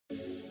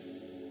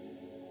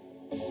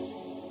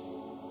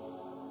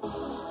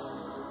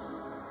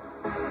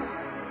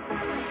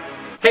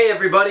Hey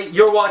everybody,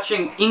 you're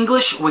watching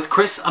English with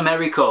Kris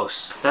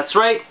Amerikos. That's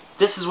right,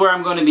 this is where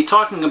I'm going to be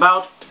talking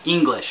about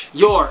English,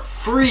 your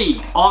free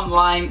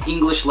online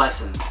English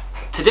lessons.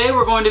 Today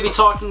we're going to be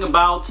talking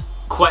about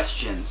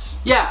questions.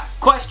 Yeah,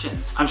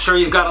 questions. I'm sure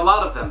you've got a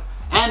lot of them,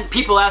 and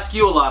people ask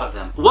you a lot of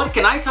them. What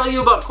can I tell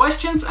you about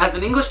questions as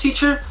an English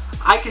teacher?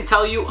 I can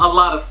tell you a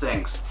lot of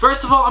things.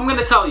 First of all, I'm going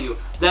to tell you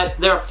that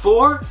there are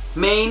 4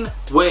 main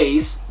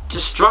ways to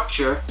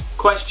structure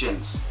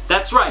questions.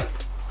 That's right.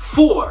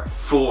 4.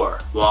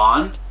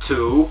 1,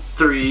 2,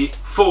 3,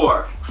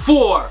 4.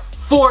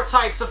 4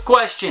 types of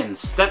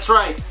questions. That's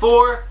right,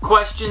 4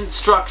 question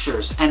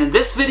structures. And in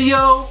this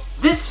video,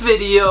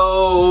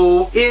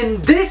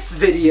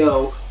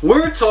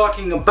 we're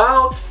talking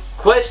about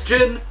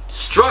question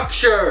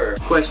structure.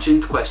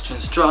 Question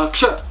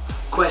structure.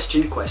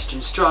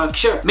 Question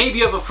structure. Maybe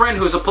you have a friend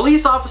who's a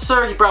police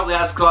officer, he probably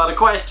asks a lot of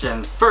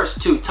questions.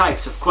 First 2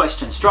 types of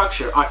question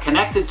structure are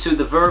connected to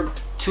the verb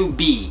to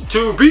be.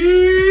 To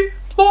be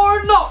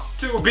or not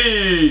to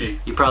be.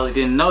 You probably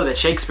didn't know that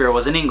Shakespeare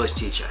was an English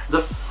teacher. The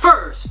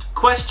first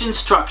question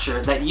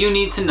structure that you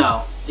need to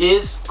know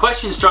is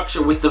question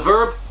structure with the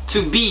verb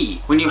to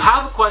be. When you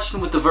have a question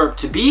with the verb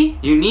to be,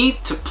 you need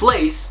to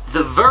place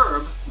the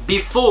verb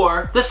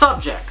before the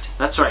subject.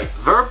 That's right,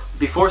 verb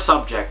before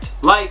subject.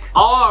 Like,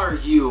 are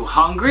you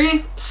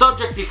hungry?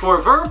 Subject before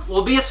verb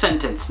will be a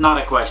sentence,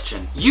 not a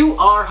question. You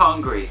are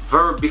hungry.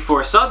 Verb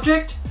before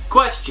subject,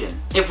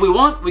 question. If we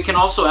want, we can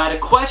also add a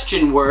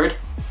question word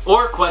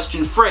or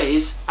question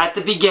phrase at the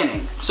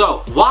beginning.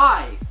 So,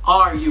 why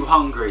are you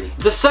hungry?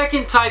 The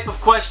second type of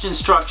question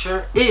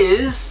structure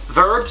is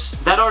verbs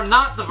that are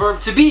not the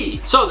verb to be.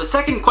 So the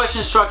second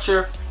question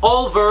structure,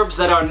 all verbs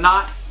that are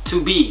not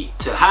to be.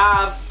 To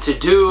have, to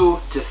do,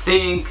 to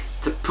think,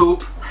 to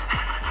poop.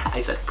 I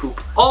said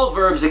poop. All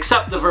verbs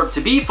except the verb to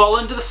be fall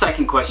into the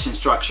second question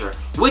structure,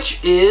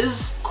 which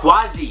is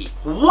QuASI.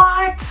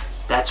 What?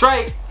 That's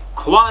right.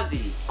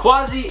 QuASI.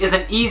 QuASI is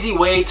an easy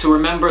way to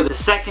remember the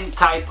second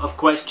type of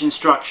question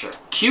structure.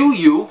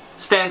 QU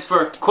stands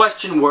for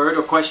question word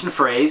or question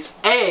phrase.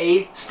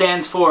 A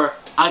stands for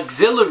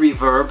auxiliary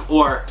verb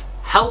or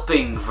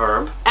helping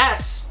verb.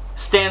 S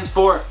stands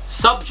for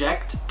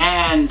subject.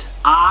 And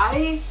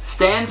I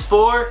stands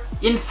for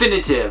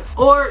infinitive.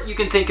 Or you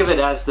can think of it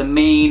as the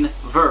main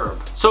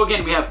verb. So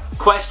again, we have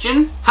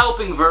question,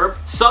 helping verb,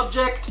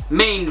 subject,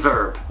 main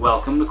verb.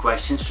 Welcome to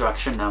question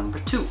structure number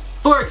 2.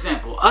 For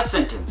example, a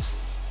sentence.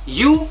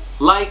 You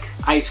like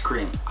ice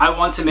cream. I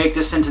want to make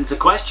this sentence a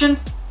question.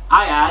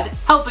 I add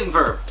helping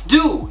verb.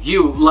 Do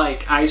you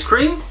like ice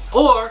cream?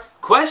 Or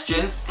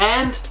question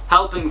and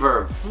helping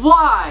verb.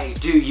 Why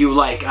do you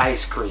like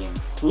ice cream?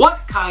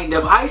 What kind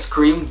of ice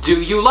cream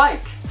do you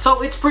like?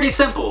 So it's pretty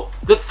simple.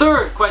 The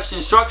third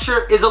question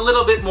structure is a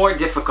little bit more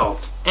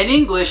difficult. In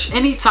English,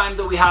 anytime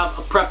that we have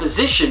a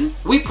preposition,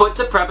 we put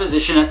the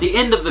preposition at the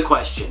end of the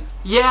question.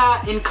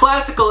 Yeah, in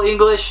classical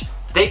English,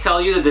 they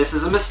tell you that this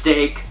is a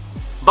mistake,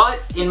 but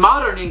in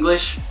modern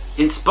English,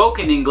 in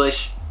spoken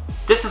English,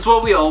 this is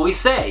what we always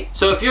say.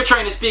 So if you're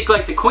trying to speak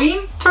like the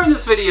Queen, turn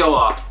this video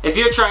off. If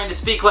you're trying to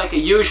speak like a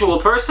usual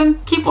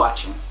person, keep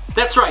watching.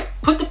 That's right,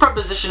 put the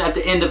preposition at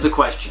the end of the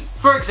question.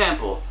 For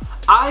example,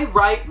 I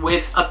write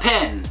with a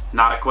pen,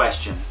 not a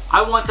question.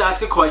 I want to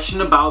ask a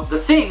question about the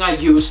thing I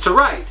use to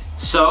write.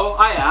 So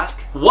I ask,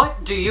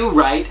 what do you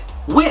write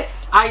with?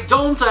 I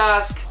don't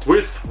ask,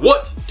 with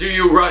what do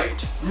you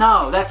write?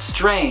 No, that's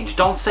strange.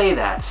 Don't say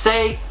that.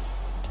 Say,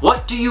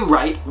 what do you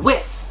write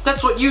with?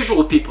 That's what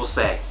usual people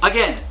say.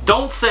 Again,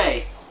 don't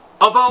say,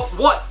 about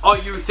what are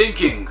you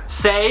thinking?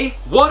 Say,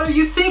 what are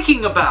you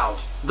thinking about?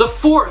 The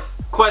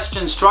fourth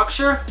question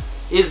structure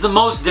is the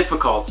most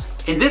difficult.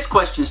 In this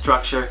question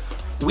structure,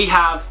 we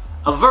have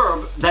a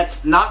verb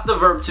that's not the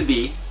verb to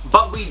be,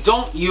 but we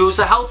don't use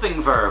a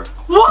helping verb.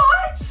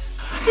 What?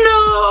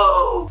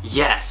 No!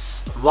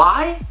 Yes.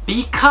 Why?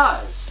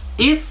 Because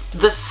if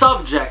the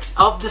subject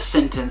of the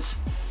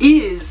sentence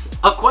is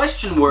a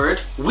question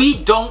word,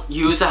 we don't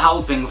use a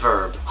helping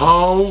verb.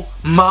 Oh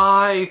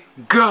my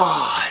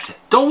God.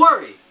 Don't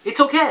worry,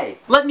 it's okay.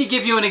 Let me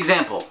give you an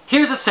example.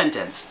 Here's a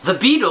sentence. The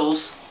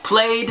Beatles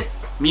played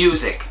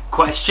music.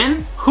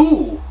 Question,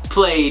 who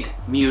played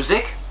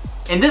music?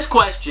 In this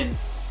question,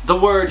 the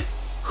word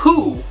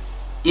who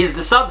is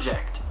the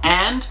subject.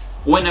 And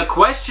when a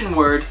question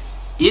word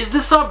is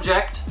the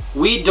subject,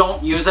 we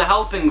don't use a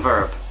helping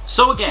verb.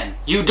 So again,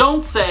 you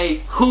don't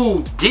say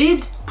who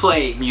did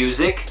play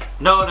music.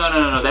 No,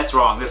 that's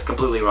wrong. That's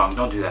completely wrong.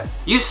 Don't do that.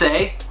 You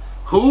say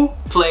who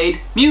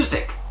played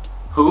music.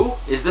 Who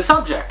is the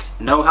subject.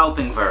 No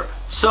helping verb.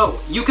 So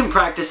you can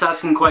practice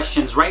asking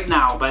questions right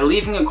now by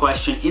leaving a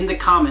question in the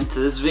comment to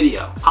this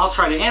video. I'll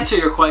try to answer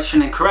your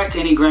question and correct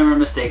any grammar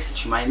mistakes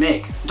that you might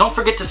make. Don't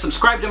forget to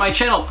subscribe to my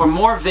channel for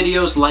more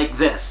videos like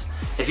this.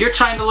 If you're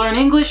trying to learn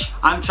English,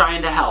 I'm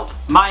trying to help.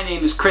 My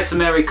name is Kris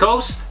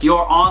Amerikos,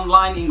 your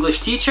online English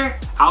teacher.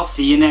 I'll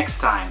see you next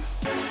time.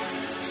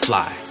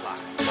 Fly,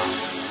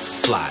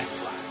 fly,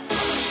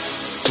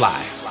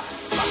 fly,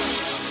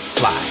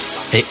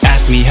 fly. They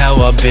ask me how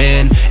I've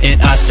been,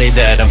 and I say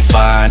that I'm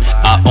fine.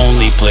 I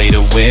only play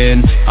to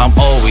win, I'm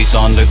always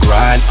on the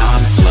grind.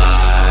 I'm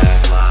fly.